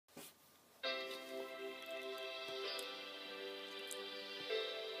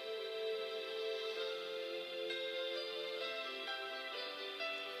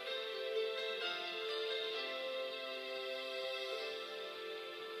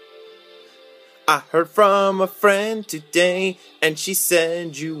I heard from a friend today, and she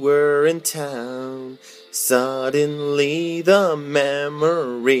said you were in town. Suddenly the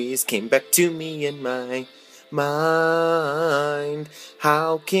memories came back to me in my mind.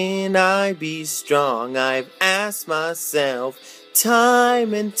 How can I be strong? I've asked myself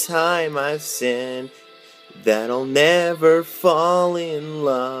time and time. I've sinned that I'll never fall in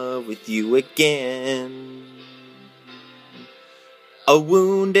love with you again. A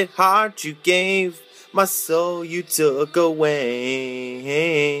wounded heart you gave, my soul you took away.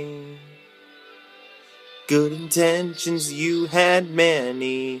 Good intentions you had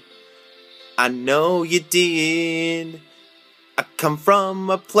many, I know you did. I come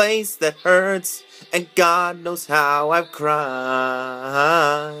from a place that hurts, and God knows how I've cried.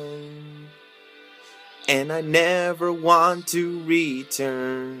 And I never want to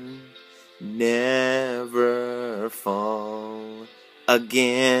return, never fall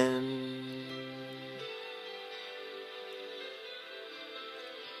again.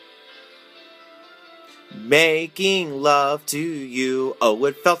 Making love to you, oh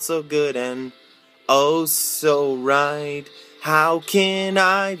it felt so good and oh so right. How can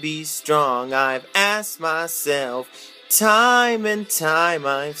I be strong? I've asked myself time and time.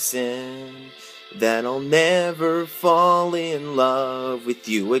 I've sinned that I'll never fall in love with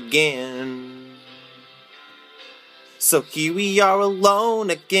you again. So here we are alone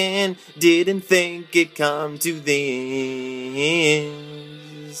again, didn't think it'd come to this.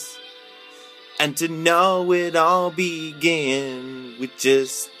 And to know it all began with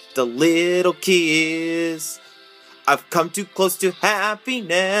just a little kiss. I've come too close to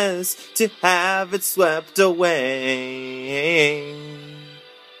happiness to have it swept away.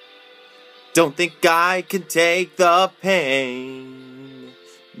 Don't think I can take the pain,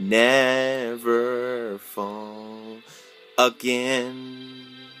 never fall again.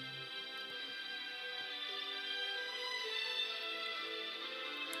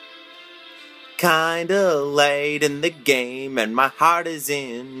 Kinda late in the game and my heart is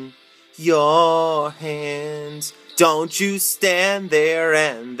in your hands. Don't you stand there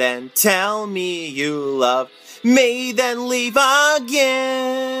and then tell me you love me, then leave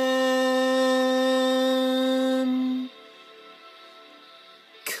again.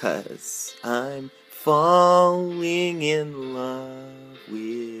 'Cause I'm falling in love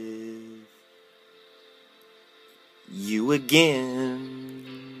with you again.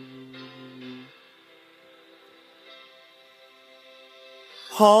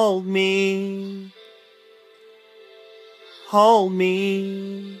 Hold me, hold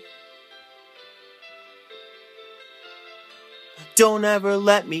me. Don't ever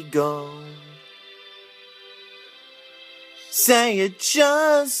let me go. Say it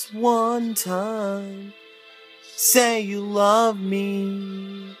just one time. Say you love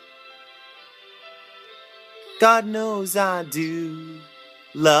me. God knows I do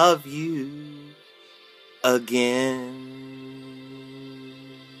love you again.